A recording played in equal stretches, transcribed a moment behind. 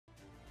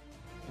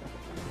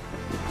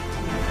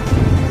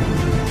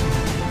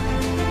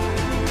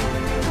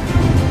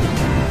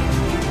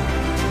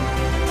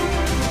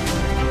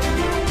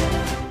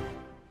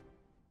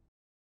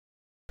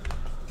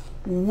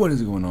What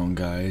is going on,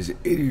 guys? It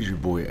is your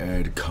boy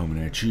Ed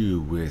coming at you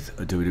with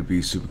a WWE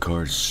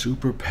Supercard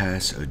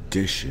Superpass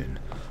edition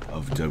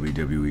of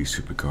WWE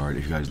Supercard.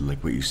 If you guys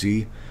like what you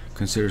see,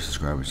 consider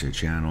subscribing to the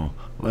channel,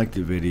 like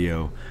the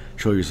video,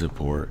 show your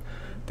support.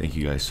 Thank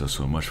you guys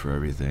so much for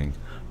everything.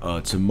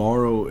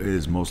 Tomorrow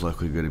is most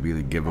likely going to be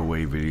the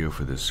giveaway video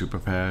for the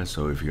Superpass,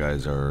 so if you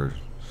guys are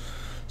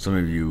some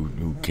of you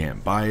who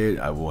can't buy it,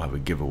 I will have a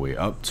giveaway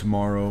up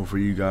tomorrow for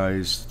you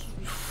guys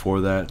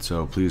for that,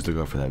 so please look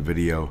out for that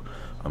video.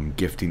 I'm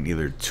gifting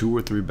either 2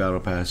 or 3 battle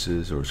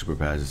passes or super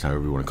passes,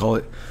 however you want to call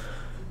it,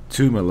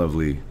 to my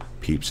lovely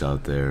peeps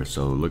out there.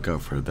 So look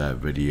out for that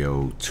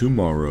video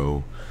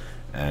tomorrow,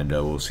 and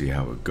we'll see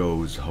how it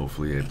goes.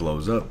 Hopefully it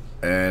blows up,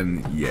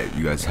 and yeah,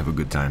 you guys have a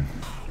good time.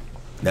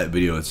 That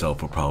video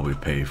itself will probably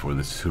pay for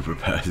the super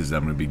passes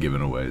I'm going to be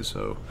giving away,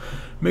 so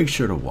make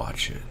sure to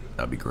watch it.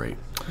 That'd be great.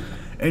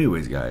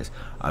 Anyways, guys,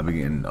 I've been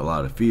getting a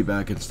lot of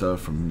feedback and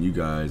stuff from you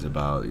guys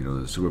about,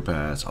 the Super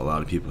Pass. A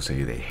lot of people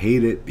say they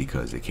hate it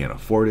because they can't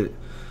afford it,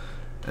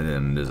 and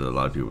then there's a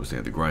lot of people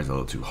saying the grind's a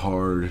little too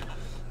hard.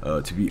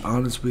 To be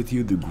honest with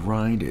you, the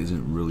grind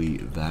isn't really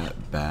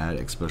that bad,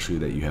 especially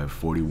that you have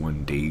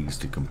 41 days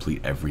to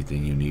complete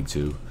everything you need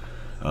to.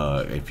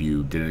 If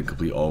you didn't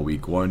complete all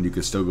week 1, you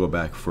could still go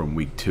back from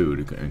week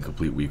 2 and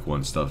complete week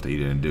 1 stuff that you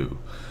didn't do.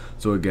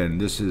 So again,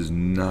 this is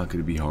not going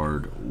to be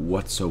hard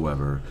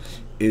whatsoever.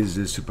 Is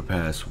this Super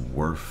Pass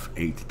worth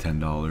 $8 to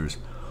 $10?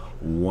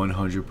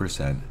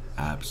 100%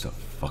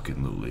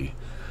 absolutely.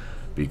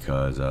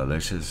 Because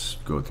let's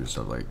just go through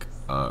stuff like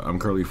I'm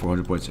currently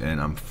 400 points in.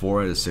 I'm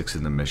 4 out of 6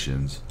 in the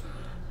missions,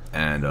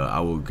 and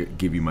I will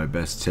give you my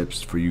best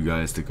tips for you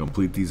guys to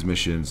complete these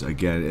missions.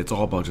 Again, it's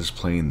all about just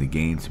playing the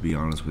game, to be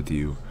honest with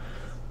you.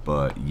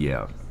 But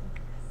yeah,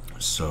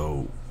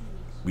 so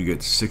we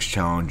get 6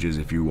 challenges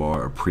if you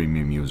are a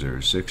premium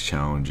user. 6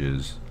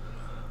 challenges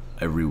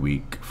every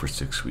week for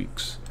 6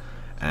 weeks.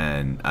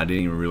 And I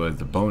didn't even realize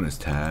the bonus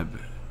tab,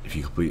 if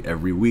you complete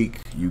every week,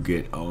 you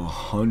get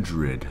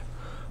 100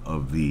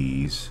 of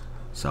these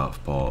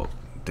Southpaw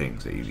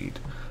things that you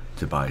need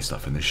to buy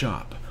stuff in the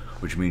shop,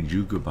 which means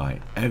you could buy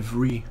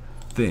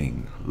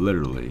everything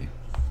literally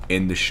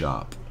in the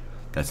shop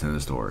that's in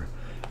the store.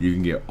 You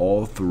can get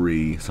all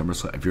 3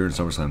 SummerSlam, if you're in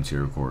SummerSlam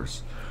tier, of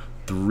course,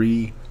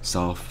 3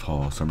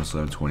 Southpaw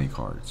SummerSlam 20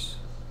 cards.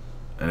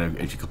 And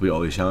if you complete all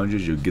these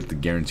challenges, you'll get the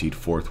guaranteed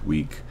 4th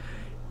week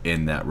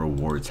in that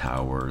reward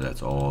tower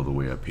that's all the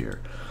way up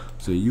here.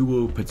 So you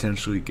will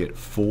potentially get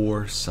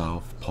 4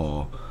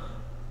 Southpaw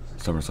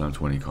SummerSlam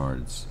 20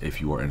 cards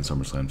if you are in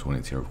SummerSlam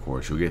 20 tier, of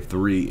course. You'll get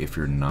 3 if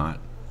you're not.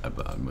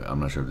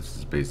 I'm not sure if this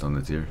is based on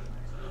the tier.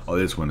 Oh,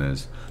 this one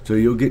is. So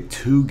you'll get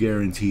 2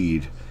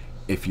 guaranteed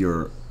if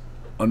you're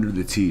under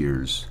the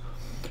tiers.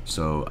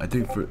 So I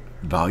think for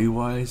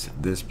value-wise,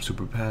 this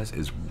Super Pass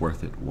is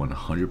worth it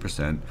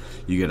 100%.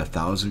 You get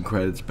 1,000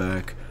 credits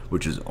back,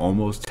 which is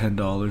almost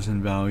 $10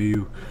 in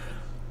value.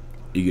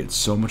 You get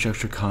so much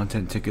extra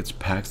content, tickets,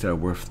 packs that are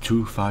worth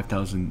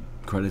 5,000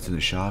 credits in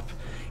the shop.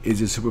 Is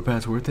this Super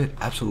Pass worth it?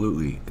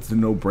 Absolutely. It's a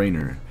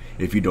no-brainer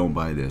if you don't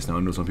buy this. Now I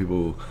know some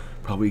people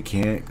probably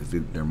can't because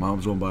their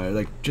moms won't buy it.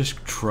 Like,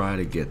 just try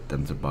to get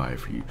them to buy it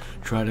for you.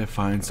 Try to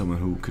find someone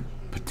who could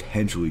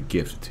potentially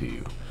gift it to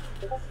you.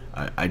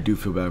 I do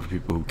feel bad for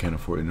people who can't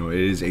afford it. No, it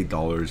is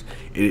 $8.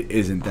 It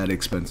isn't that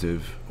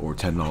expensive, or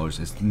 $10.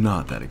 It's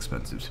not that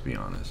expensive, to be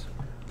honest.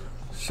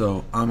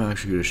 So I'm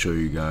actually going to show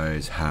you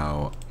guys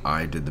how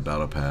I did the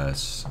battle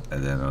pass,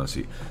 and then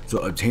see. So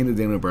obtain the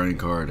Daniel Bryan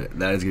card.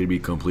 That is going to be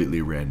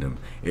completely random.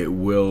 It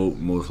will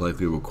most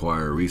likely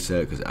require a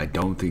reset because I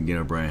don't think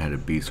Daniel Bryan had a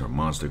beast or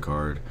monster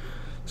card.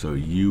 So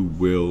you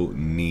will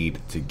need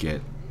to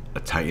get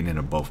a Titan and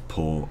above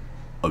pull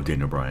of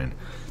Daniel Bryan.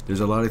 There's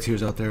a lot of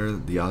tiers out there.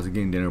 The odds of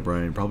getting Daniel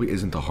Bryan probably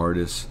isn't the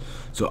hardest,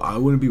 so I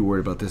wouldn't be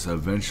worried about this.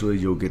 Eventually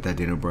you'll get that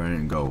Daniel Bryan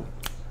and go,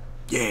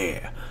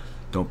 yeah.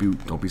 Don't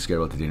be scared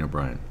about the Daniel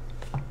Bryan.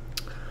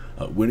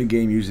 Win a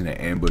game using an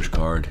ambush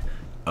card.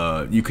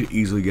 You could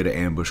easily get an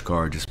ambush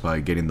card just by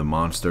getting the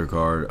monster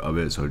card of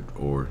it. So,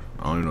 or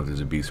I don't even know if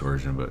there's a beast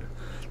version, but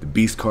the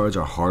beast cards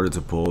are harder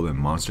to pull than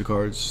monster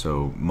cards.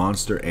 So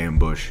monster,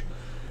 ambush,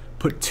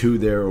 put 2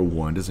 there or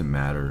 1, doesn't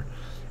matter.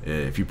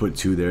 If you put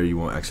 2 there, you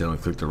won't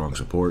accidentally click the wrong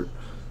support.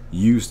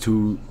 Use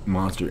 2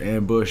 monster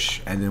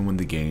ambush and then win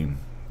the game.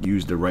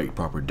 Use the right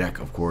proper deck,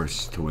 of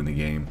course, to win the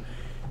game,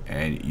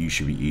 and you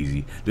should be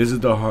easy. This is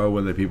the hard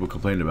one that people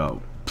complain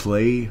about.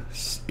 Play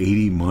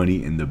 80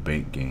 money in the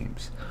bank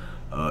games.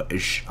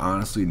 It's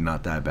honestly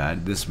not that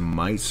bad. This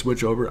might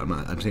switch over.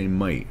 I'm saying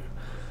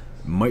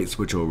might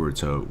switch over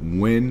to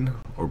win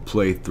or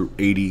play through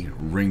 80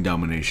 ring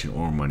domination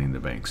or money in the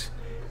banks.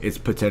 It's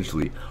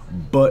potentially,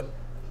 but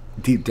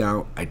deep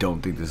down, I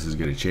don't think this is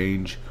gonna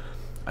change.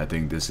 I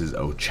think this is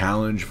a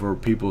challenge for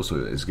people, so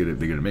they're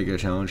gonna make it a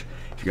challenge.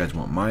 If you guys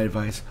want my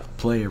advice,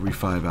 play every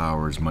 5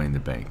 hours Money in the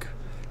Bank.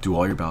 Do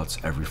all your bouts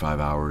every 5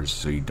 hours,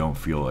 so you don't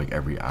feel like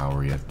every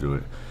hour you have to do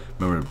it.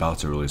 Remember, the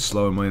bouts are really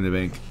slow in Money in the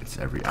Bank. It's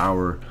every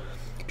hour.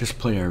 Just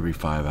play every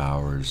 5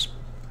 hours,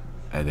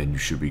 and then you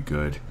should be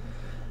good.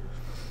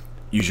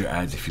 Use your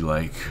ads if you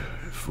like.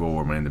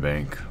 for Money in the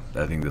Bank.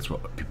 I think that's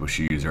what people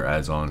should use their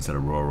ads on instead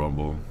of Royal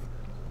Rumble.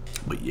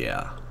 But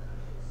yeah,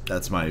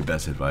 that's my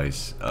best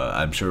advice.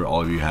 I'm sure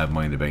all of you have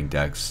Money in the Bank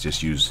decks.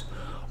 Just use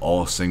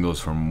all singles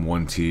from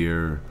one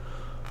tier,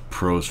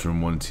 pros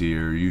from one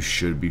tier. You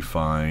should be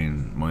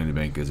fine. Money in the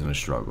Bank isn't a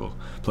struggle.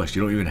 Plus,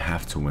 you don't even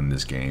have to win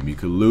this game. You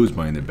could lose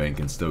Money in the Bank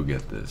and still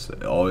get this.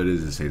 All it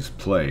is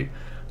play,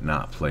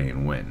 not play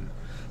and win.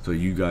 So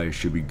you guys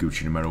should be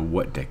Gucci no matter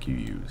what deck you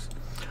use.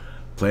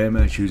 Play a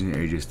match using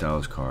AJ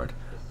Styles card.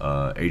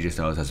 AJ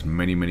Styles has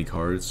many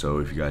cards, so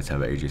if you guys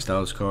have an AJ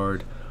Styles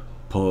card,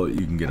 pull it.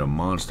 You can get a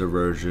monster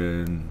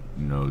version,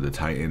 you know, the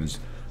Titans.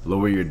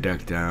 Lower your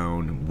deck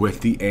down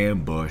with the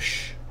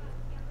ambush,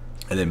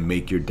 and then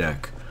make your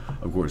deck,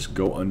 of course,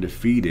 go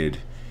undefeated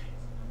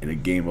in a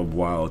game of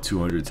WoW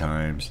 200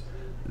 times.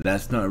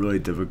 That's not really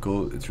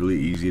difficult. It's really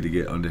easy to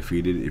get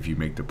undefeated if you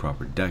make the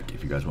proper deck.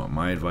 If you guys want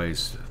my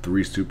advice,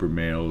 3 super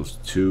males,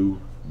 2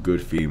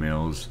 good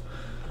females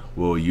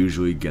will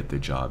usually get the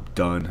job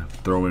done.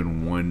 Throw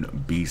in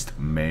 1 beast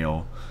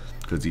male,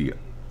 because the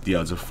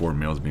odds of 4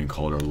 males being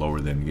called are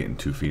lower than getting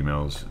 2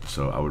 females.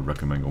 So I would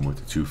recommend going with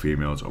the 2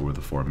 females over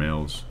the 4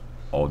 males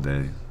all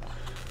day.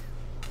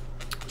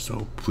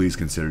 So please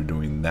consider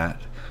doing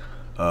that.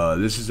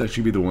 This is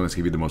actually be the one that's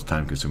gonna be the most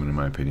time consuming in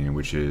my opinion,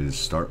 which is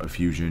start a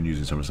fusion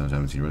using SummerSlam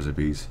 17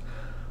 recipes.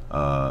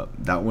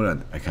 That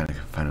one I kind of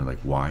find it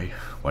like, why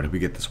did we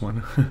get this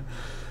one?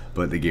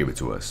 But they gave it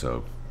to us,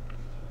 so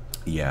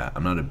yeah,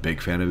 I'm not a big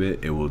fan of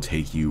it. It will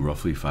take you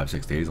roughly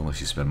 5-6 days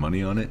unless you spend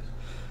money on it.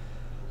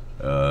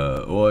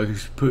 Well,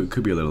 it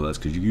could be a little less,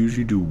 because you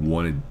usually do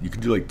one. You can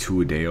do like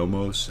 2 a day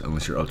almost,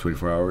 unless you're up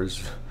 24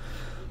 hours.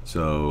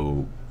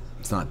 So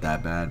it's not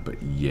that bad,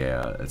 but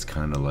yeah, it's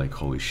kind of like,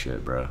 holy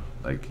shit, bro.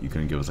 Like, you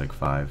couldn't give us like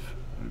 5.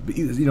 But,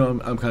 you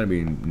know, I'm kind of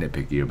being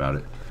nitpicky about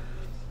it.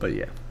 But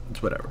yeah,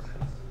 it's whatever.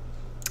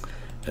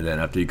 And then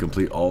after you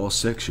complete all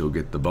 6, you'll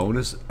get the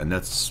bonus, and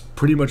that's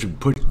pretty much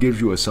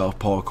gives you a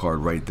Southpaw card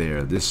right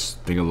there. This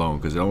thing alone,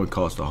 because it only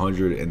costs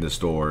 100 in the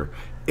store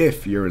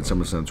if you're in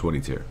SummerSlam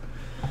 20 tier.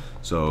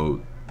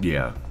 So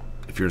yeah,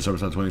 if you're in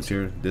SummerSlam 20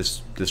 tier,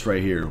 this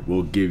right here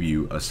will give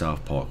you a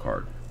Southpaw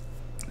card,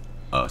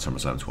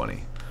 SummerSlam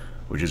 20,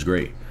 which is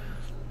great.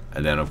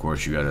 And then of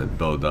course you gotta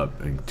build up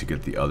to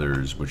get the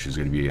others, which is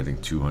gonna be I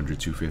think 200,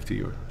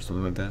 250 or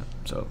something like that.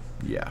 So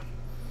yeah,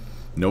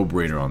 no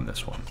brainer on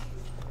this one.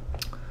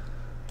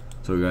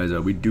 So guys,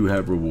 we do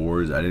have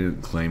rewards. I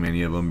didn't claim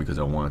any of them because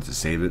I wanted to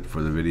save it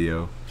for the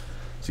video.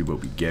 See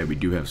what we get. We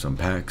do have some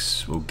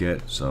packs we'll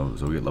get. So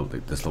we get level,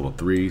 like this level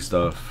 3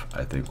 stuff.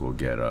 I think we'll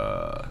get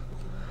a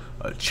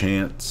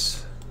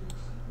chance,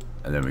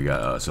 and then we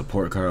got a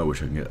support card,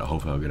 which I can get.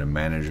 Hopefully I'll get a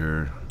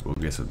manager. We'll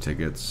get some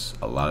tickets,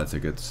 a lot of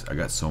tickets. I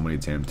got so many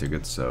damn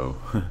tickets, so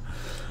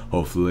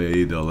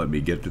hopefully they'll let me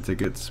get the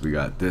tickets. We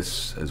got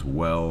this as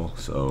well,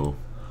 so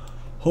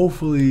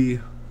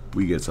hopefully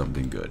we get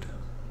something good.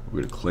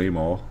 We're gonna claim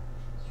all.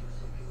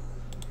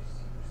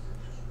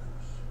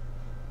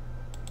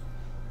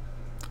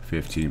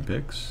 $15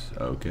 picks,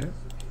 okay.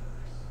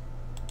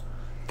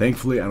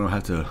 Thankfully, I don't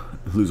have to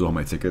lose all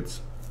my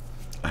tickets.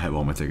 I have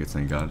all my tickets,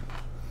 thank God.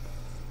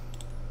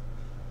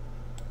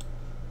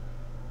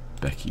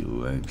 Becky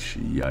Lynch,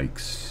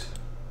 yikes.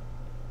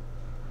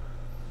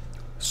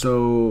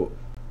 So,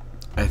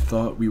 I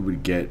thought we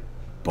would get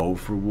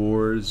both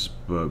rewards,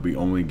 but we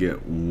only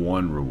get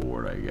 1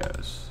 reward, I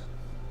guess.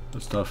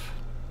 That's tough.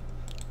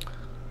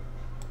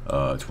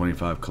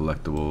 25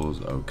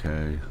 collectibles,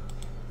 okay.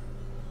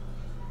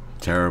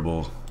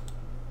 Terrible.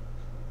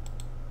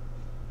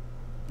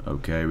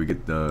 Okay, we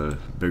get the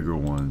bigger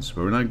ones,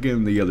 but we're not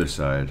getting the other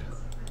side.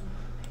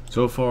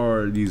 So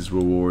far, these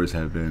rewards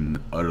have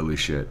been utterly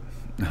shit.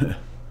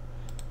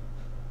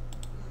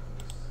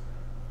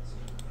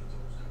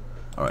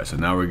 Alright, so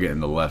now we're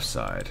getting the left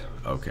side.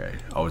 Okay.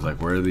 I was like,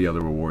 where are the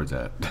other rewards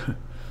at?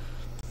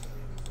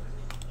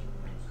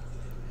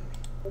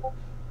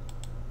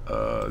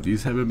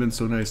 These haven't been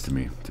so nice to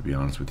me, to be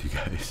honest with you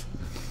guys.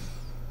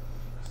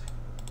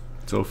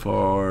 So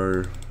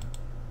far,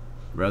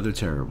 rather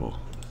terrible.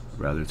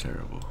 Rather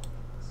terrible.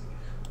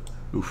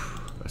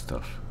 Oof, that's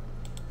tough.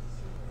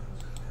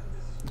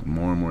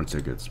 More and more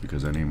tickets,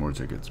 because I need more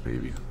tickets,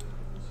 baby.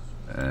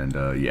 And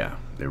yeah,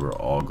 they were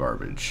all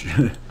garbage.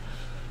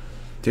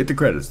 Take the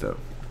credits though.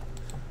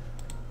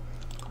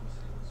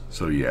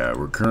 So yeah,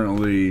 we're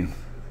currently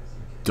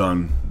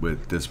done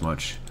with this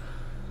much.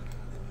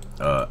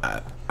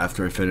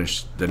 After I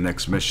finish the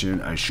next mission,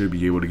 I should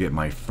be able to get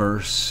my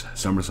first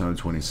SummerSlam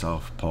 20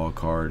 Southpaw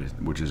card,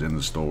 which is in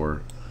the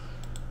store.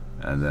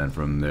 And then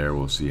from there,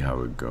 we'll see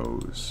how it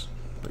goes.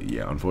 But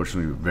yeah,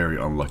 unfortunately, very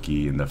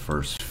unlucky in the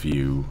first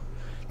few.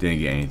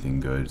 Didn't get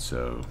anything good,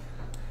 so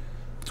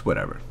it's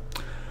whatever.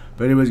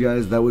 But anyways,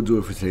 guys, that would do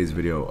it for today's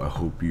video. I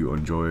hope you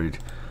enjoyed.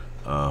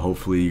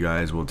 Hopefully you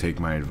guys will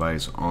take my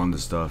advice on the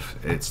stuff.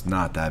 It's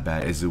not that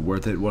bad. Is it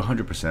worth it?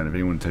 100%. If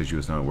anyone tells you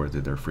it's not worth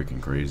it, they're freaking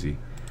crazy.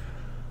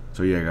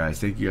 So yeah, guys,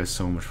 thank you guys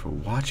so much for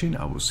watching.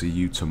 I will see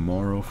you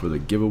tomorrow for the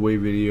giveaway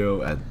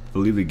video. I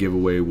believe the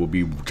giveaway will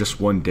be just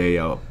one day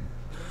out.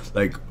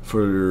 Like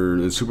for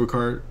the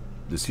Supercard,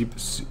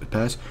 the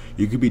pass,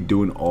 you could be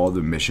doing all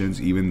the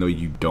missions even though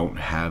you don't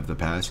have the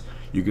pass.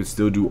 You could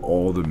still do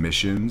all the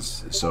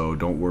missions, so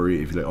don't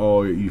worry if you're like,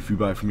 oh, if you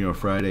buy from me on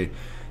Friday,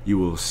 you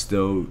will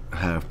still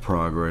have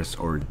progress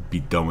or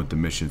be done with the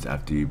missions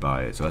after you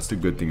buy it. So that's the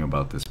good thing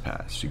about this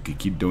pass. You can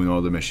keep doing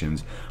all the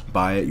missions,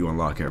 buy it, you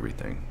unlock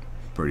everything.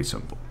 Pretty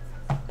simple.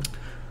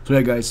 So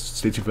yeah guys,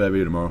 stay tuned for that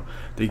video tomorrow.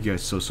 Thank you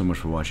guys so much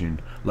for watching.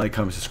 Like,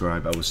 comment,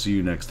 subscribe. I will see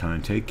you next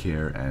time. Take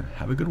care and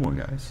have a good one,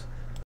 guys.